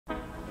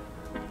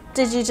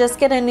Did you just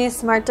get a new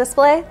smart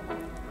display?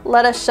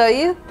 Let us show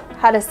you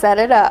how to set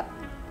it up.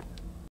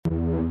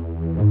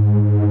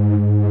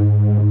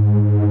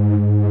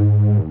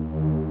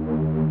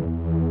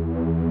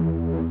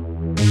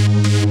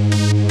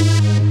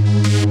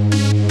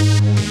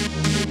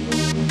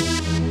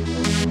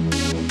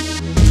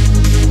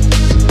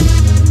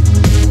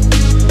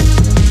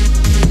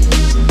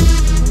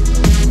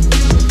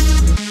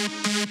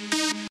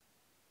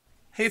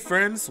 Hey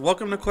friends,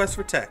 welcome to Quest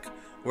for Tech,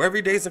 where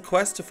every day is a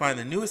quest to find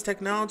the newest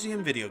technology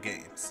in video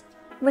games.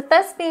 With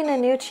us being a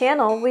new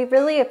channel, we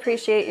really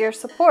appreciate your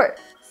support.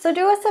 So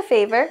do us a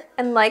favor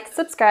and like,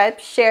 subscribe,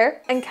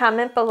 share, and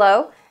comment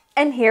below,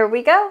 and here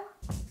we go.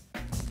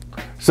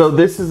 So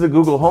this is the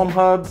Google Home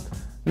Hub.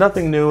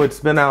 Nothing new,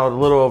 it's been out a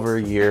little over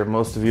a year.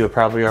 Most of you have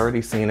probably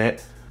already seen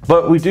it.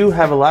 But we do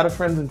have a lot of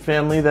friends and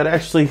family that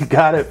actually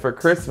got it for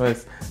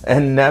Christmas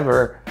and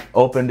never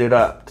opened it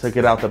up, took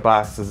it out the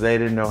box because they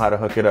didn't know how to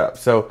hook it up.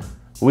 So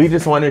we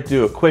just wanted to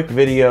do a quick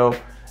video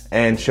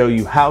and show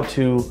you how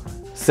to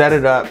set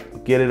it up,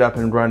 get it up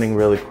and running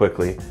really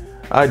quickly.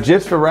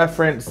 Just for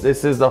reference,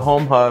 this is the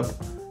Home Hub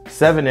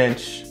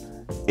 7-inch.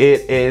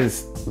 It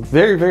is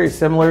very, very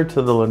similar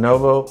to the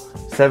Lenovo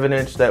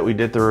 7-inch that we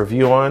did the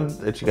review on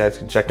that you guys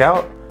can check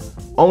out.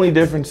 Only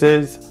difference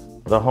is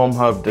the Home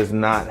Hub does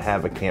not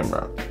have a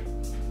camera.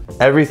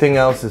 Everything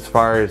else as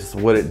far as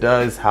what it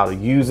does, how to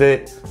use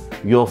it,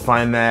 you'll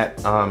find that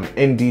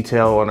in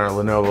detail on our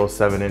Lenovo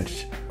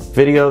 7-inch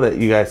video that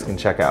you guys can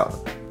check out.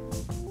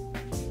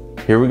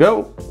 Here we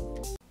go.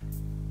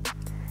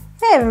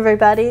 Hey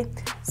everybody.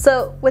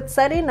 So with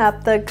setting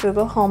up the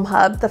Google Home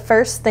Hub, the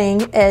first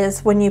thing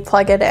is when you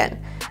plug it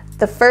in.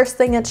 The first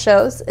thing it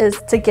shows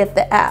is to get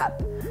the app.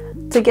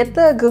 To get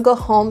the Google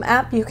Home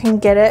app, you can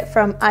get it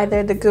from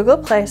either the Google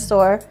Play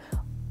Store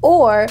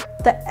or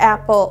the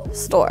Apple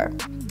Store.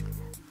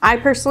 I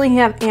personally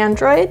have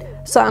Android,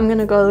 so I'm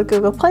gonna go to the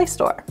Google Play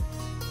Store.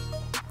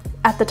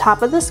 At the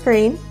top of the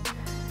screen,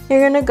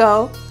 you're gonna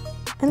go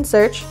and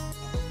search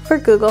for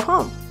Google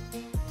Home.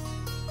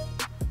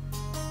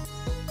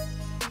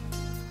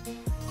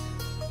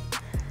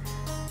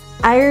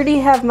 I already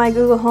have my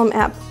Google Home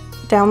app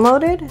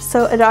downloaded,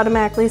 so it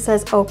automatically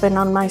says open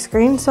on my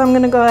screen, so I'm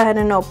gonna go ahead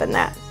and open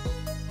that.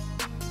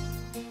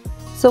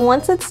 So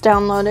once it's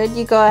downloaded,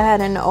 you go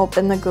ahead and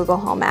open the Google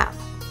Home app.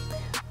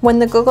 When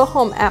the Google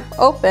Home app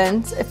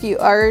opens, if you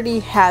already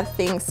have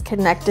things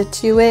connected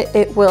to it,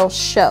 it will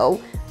show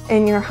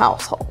in your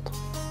household.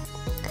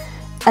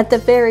 At the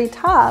very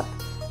top,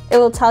 it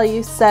will tell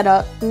you set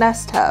up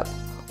Nest Hub,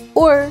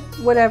 or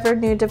whatever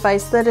new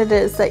device that it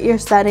is that you're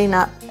setting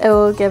up, it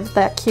will give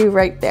that cue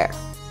right there.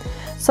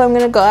 So I'm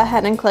gonna go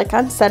ahead and click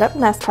on Set Up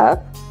Nest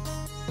Hub.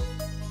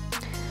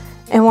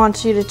 It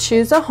wants you to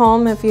choose a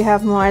home if you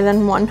have more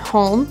than one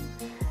home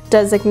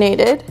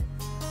designated.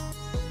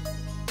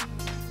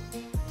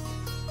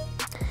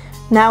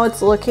 Now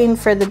it's looking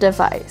for the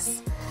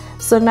device.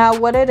 So now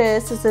what it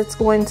is it's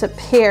going to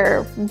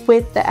pair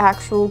with the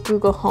actual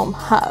Google Home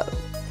Hub.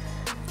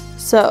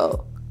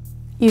 So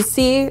you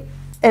see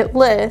it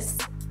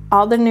lists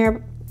all the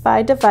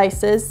nearby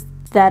devices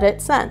that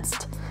it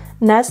sensed.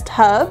 Nest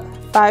Hub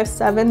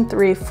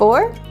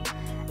 5734.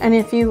 And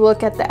if you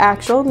look at the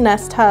actual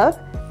Nest Hub,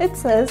 it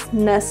says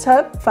Nest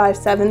Hub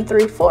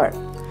 5734.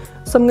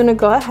 So I'm gonna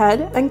go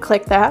ahead and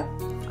click that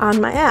on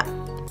my app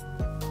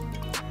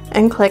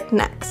and click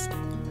Next.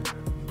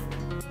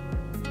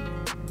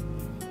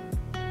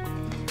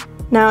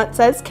 Now it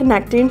says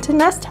connecting to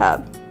Nest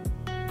Hub.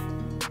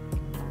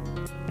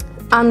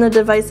 On the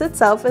device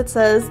itself, it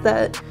says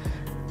that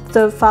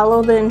to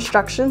follow the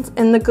instructions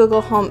in the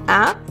Google Home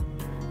app,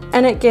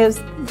 and it gives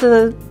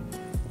the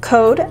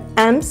code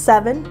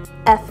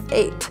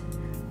M7F8.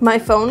 My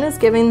phone is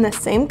giving the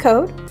same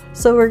code,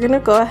 so we're gonna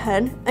go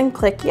ahead and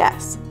click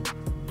yes.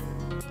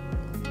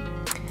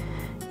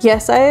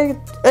 Yes, I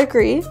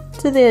agree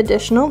to the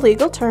additional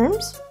legal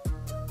terms.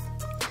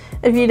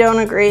 If you don't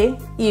agree,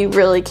 you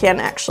really can't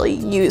actually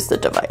use the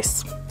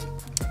device.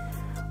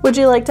 Would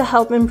you like to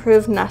help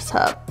improve Nest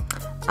Hub?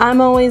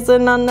 I'm always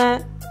in on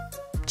that,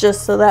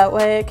 just so that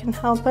way it can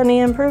help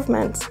any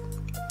improvements.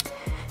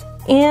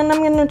 And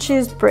I'm gonna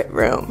choose Brit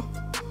Room.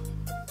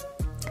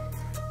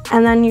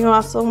 And then you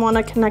also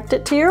wanna connect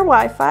it to your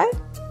Wi-Fi.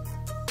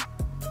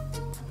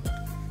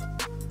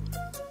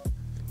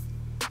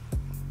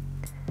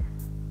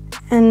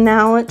 And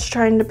now it's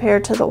trying to pair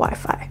to the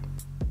Wi-Fi.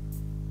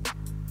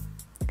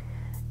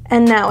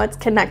 And now it's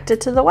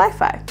connected to the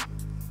Wi-Fi.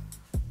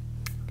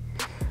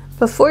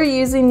 Before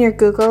using your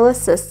Google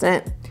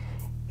Assistant,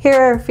 here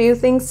are a few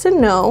things to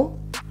know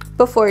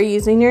before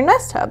using your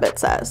Nest Hub, it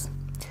says.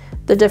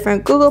 The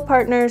different Google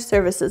partners,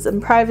 services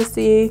and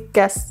privacy,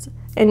 guests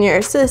and your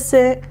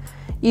assistant,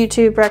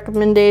 YouTube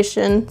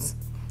recommendations.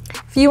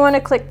 If you want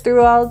to click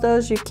through all of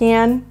those, you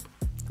can.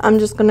 I'm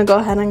just going to go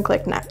ahead and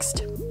click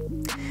Next.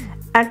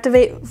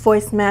 Activate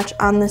voice match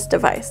on this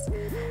device.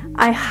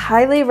 I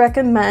highly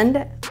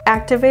recommend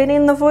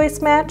activating the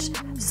voice match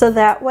so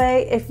that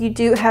way if you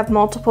do have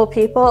multiple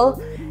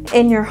people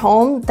in your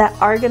home that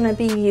are going to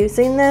be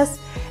using this,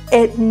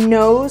 it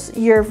knows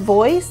your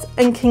voice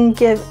and can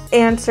give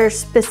answers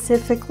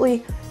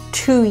specifically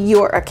to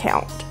your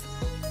account.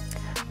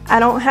 I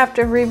don't have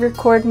to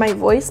re-record my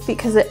voice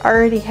because it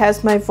already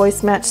has my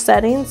voice match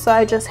settings, so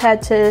I just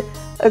had to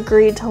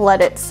agree to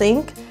let it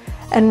sync,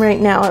 and right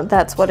now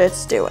that's what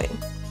it's doing.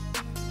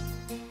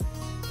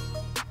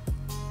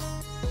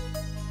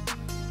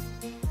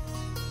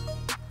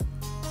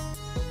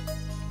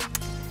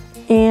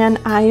 And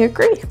I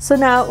agree. So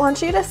now it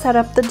wants you to set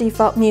up the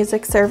default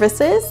music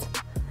services.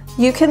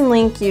 You can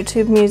link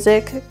YouTube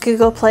Music,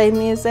 Google Play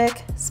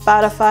Music,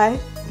 Spotify,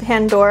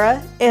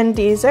 Pandora, and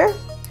Deezer.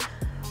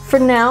 For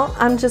now,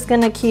 I'm just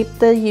gonna keep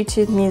the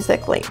YouTube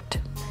Music linked.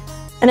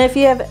 And if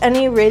you have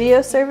any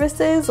radio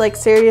services like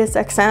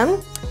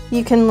SiriusXM,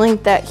 you can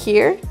link that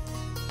here,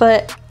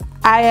 but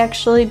I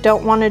actually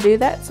don't wanna do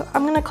that, so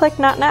I'm gonna click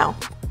Not Now.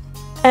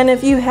 And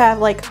if you have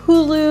like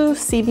Hulu,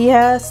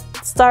 CBS,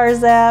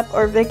 Stars app,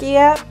 or Viki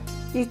app,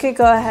 you could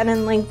go ahead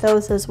and link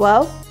those as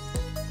well.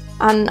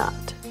 I'm not.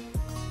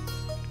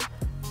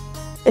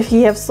 If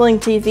you have Sling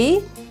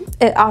TV,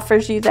 it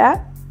offers you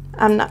that.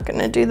 I'm not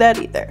gonna do that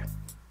either.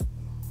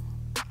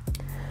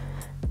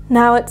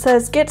 Now it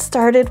says get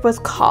started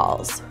with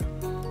calls.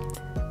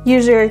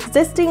 Use your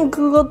existing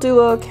Google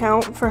Duo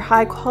account for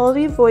high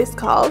quality voice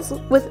calls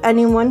with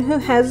anyone who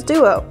has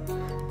Duo.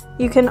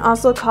 You can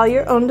also call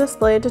your own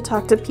display to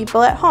talk to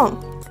people at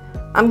home.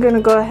 I'm going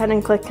to go ahead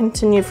and click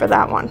continue for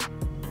that one.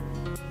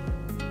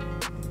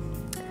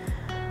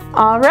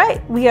 All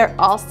right, we are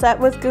all set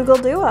with Google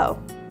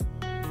Duo.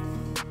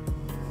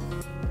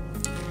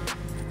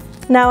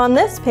 Now on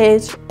this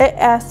page, it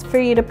asks for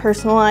you to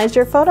personalize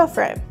your photo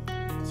frame.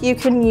 You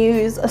can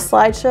use a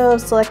slideshow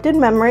of selected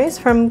memories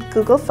from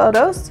Google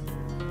Photos.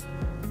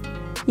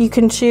 You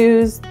can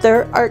choose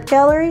their art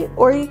gallery,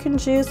 or you can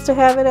choose to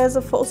have it as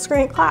a full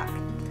screen clock.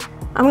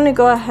 I'm going to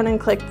go ahead and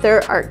click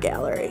their art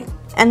gallery.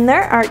 And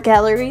their art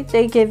gallery,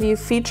 they give you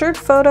featured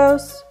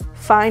photos,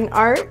 fine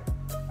art,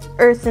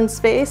 earth and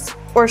space,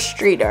 or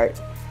street art.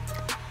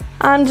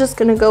 I'm just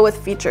going to go with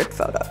featured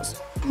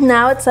photos.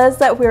 Now it says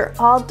that we're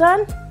all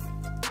done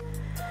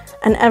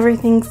and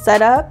everything's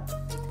set up.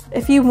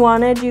 If you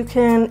wanted, you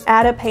can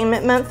add a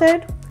payment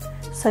method.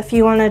 So if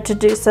you wanted to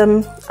do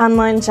some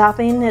online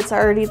shopping, it's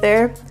already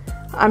there.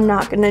 I'm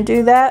not going to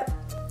do that.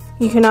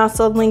 You can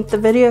also link the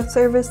video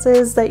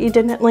services that you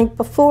didn't link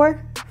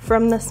before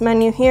from this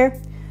menu here.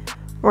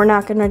 We're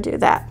not going to do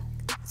that.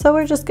 So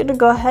we're just going to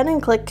go ahead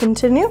and click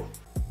continue.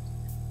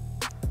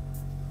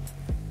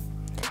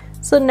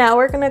 So now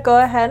we're going to go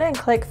ahead and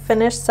click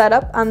finish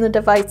setup on the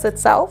device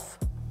itself.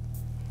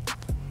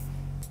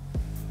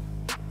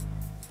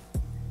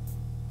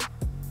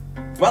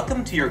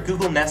 Welcome to your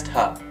Google Nest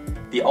Hub,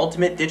 the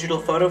ultimate digital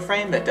photo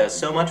frame that does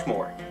so much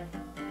more.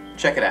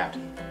 Check it out.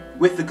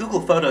 With the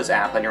Google Photos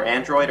app on your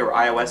Android or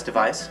iOS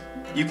device,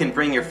 you can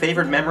bring your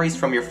favorite memories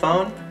from your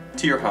phone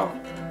to your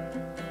home.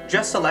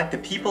 Just select the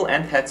people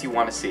and pets you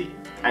want to see,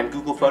 and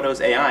Google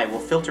Photos AI will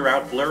filter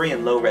out blurry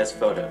and low-res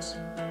photos.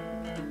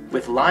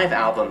 With Live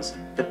Albums,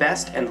 the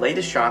best and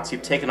latest shots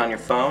you've taken on your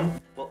phone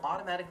will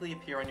automatically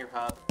appear on your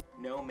hub,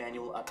 no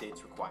manual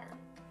updates required.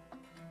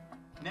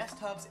 Nest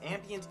Hub's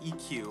Ambient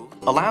EQ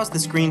allows the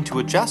screen to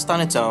adjust on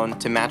its own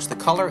to match the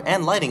color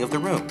and lighting of the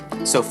room,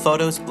 so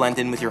photos blend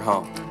in with your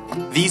home.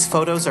 These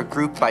photos are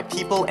grouped by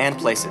people and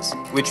places,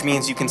 which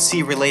means you can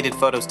see related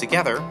photos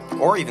together,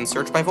 or even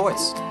search by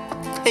voice.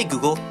 Hey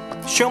Google,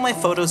 show my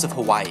photos of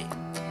Hawaii.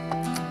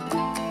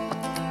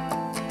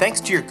 Thanks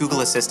to your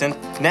Google Assistant,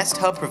 Nest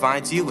Hub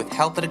provides you with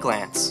help at a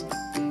glance.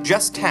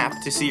 Just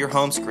tap to see your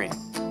home screen.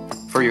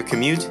 For your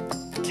commute,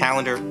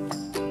 calendar,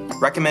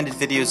 recommended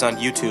videos on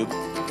YouTube,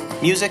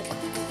 music,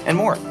 and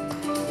more.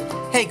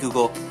 Hey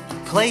Google,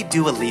 play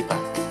Dua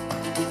Lipa.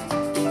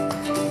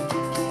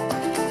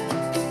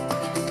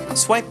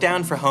 Swipe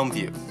down for Home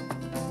View,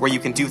 where you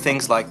can do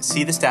things like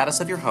see the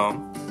status of your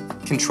home,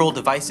 control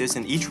devices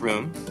in each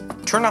room,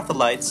 turn off the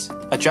lights,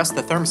 adjust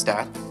the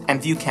thermostat,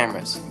 and view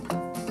cameras.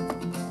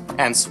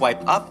 And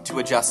swipe up to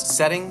adjust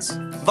settings,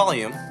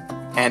 volume,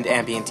 and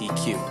ambient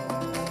EQ.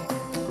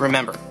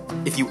 Remember,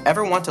 if you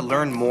ever want to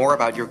learn more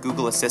about your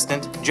Google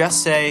Assistant,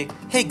 just say,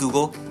 "Hey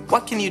Google,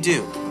 what can you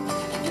do?"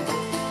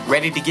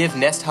 Ready to give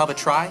Nest Hub a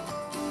try?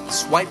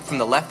 Swipe from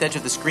the left edge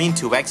of the screen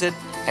to exit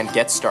and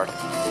get started.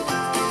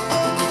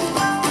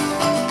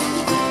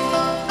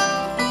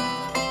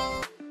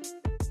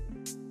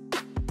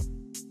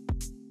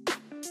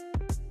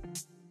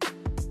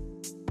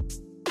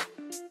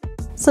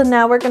 So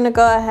now we're going to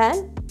go ahead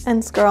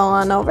and scroll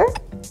on over.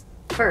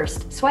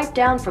 First, swipe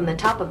down from the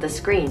top of the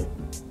screen.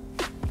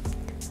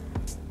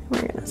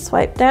 We're going to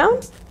swipe down.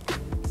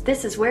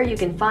 This is where you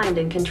can find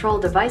and control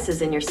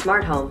devices in your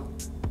smart home.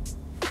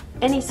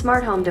 Any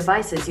smart home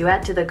devices you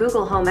add to the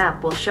Google Home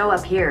app will show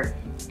up here.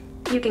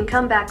 You can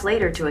come back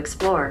later to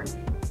explore.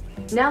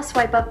 Now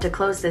swipe up to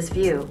close this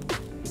view.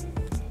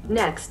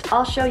 Next,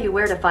 I'll show you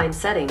where to find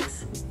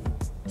settings.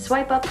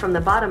 Swipe up from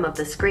the bottom of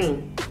the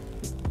screen.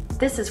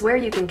 This is where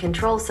you can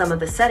control some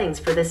of the settings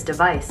for this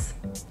device,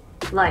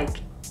 like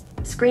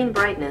screen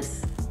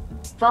brightness,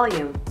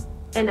 volume,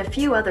 and a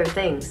few other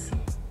things.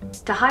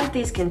 To hide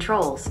these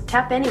controls,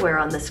 tap anywhere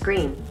on the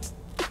screen.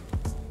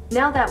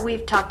 Now that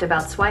we've talked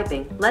about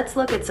swiping, let's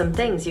look at some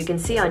things you can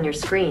see on your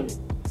screen.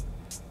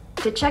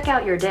 To check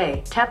out your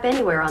day, tap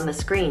anywhere on the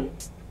screen.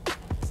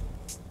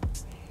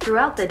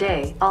 Throughout the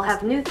day, I'll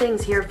have new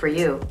things here for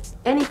you.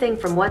 Anything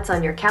from what's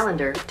on your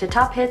calendar to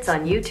top hits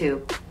on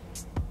YouTube.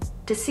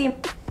 To see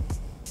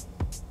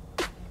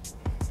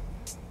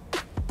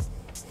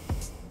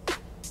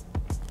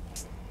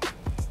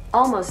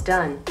Almost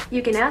done.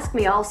 You can ask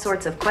me all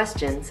sorts of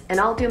questions, and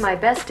I'll do my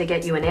best to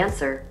get you an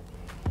answer.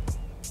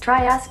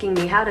 Try asking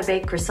me how to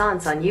bake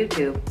croissants on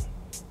YouTube.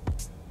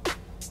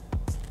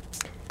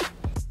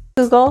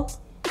 Google,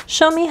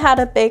 show me how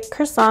to bake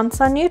croissants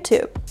on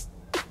YouTube.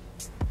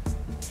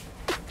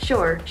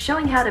 Sure,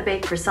 showing how to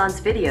bake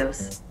croissants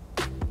videos.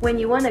 When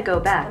you want to go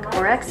back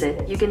or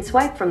exit, you can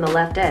swipe from the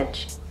left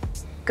edge.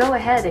 Go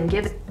ahead and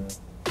give it.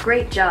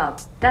 Great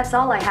job. That's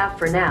all I have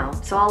for now,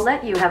 so I'll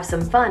let you have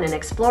some fun and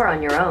explore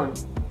on your own.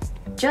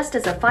 Just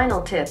as a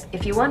final tip,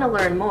 if you want to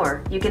learn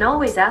more, you can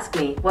always ask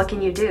me, what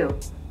can you do?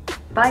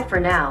 Bye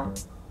for now.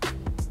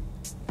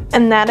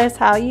 And that is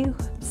how you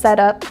set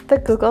up the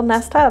Google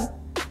Nest Hub.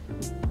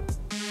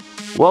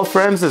 Well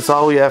friends, that's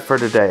all we have for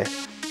today.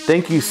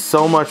 Thank you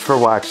so much for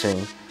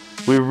watching.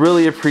 We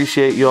really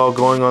appreciate you all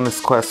going on this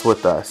quest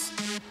with us.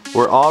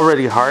 We're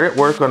already hard at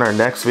work on our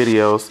next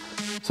videos,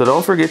 so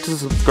don't forget to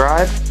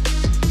subscribe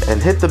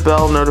and hit the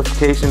bell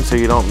notification so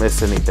you don't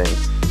miss anything.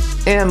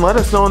 And let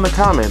us know in the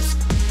comments,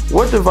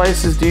 what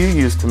devices do you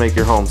use to make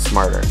your home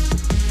smarter?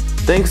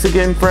 Thanks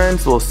again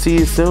friends, we'll see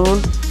you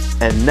soon,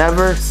 and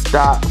never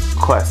stop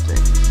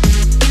questing.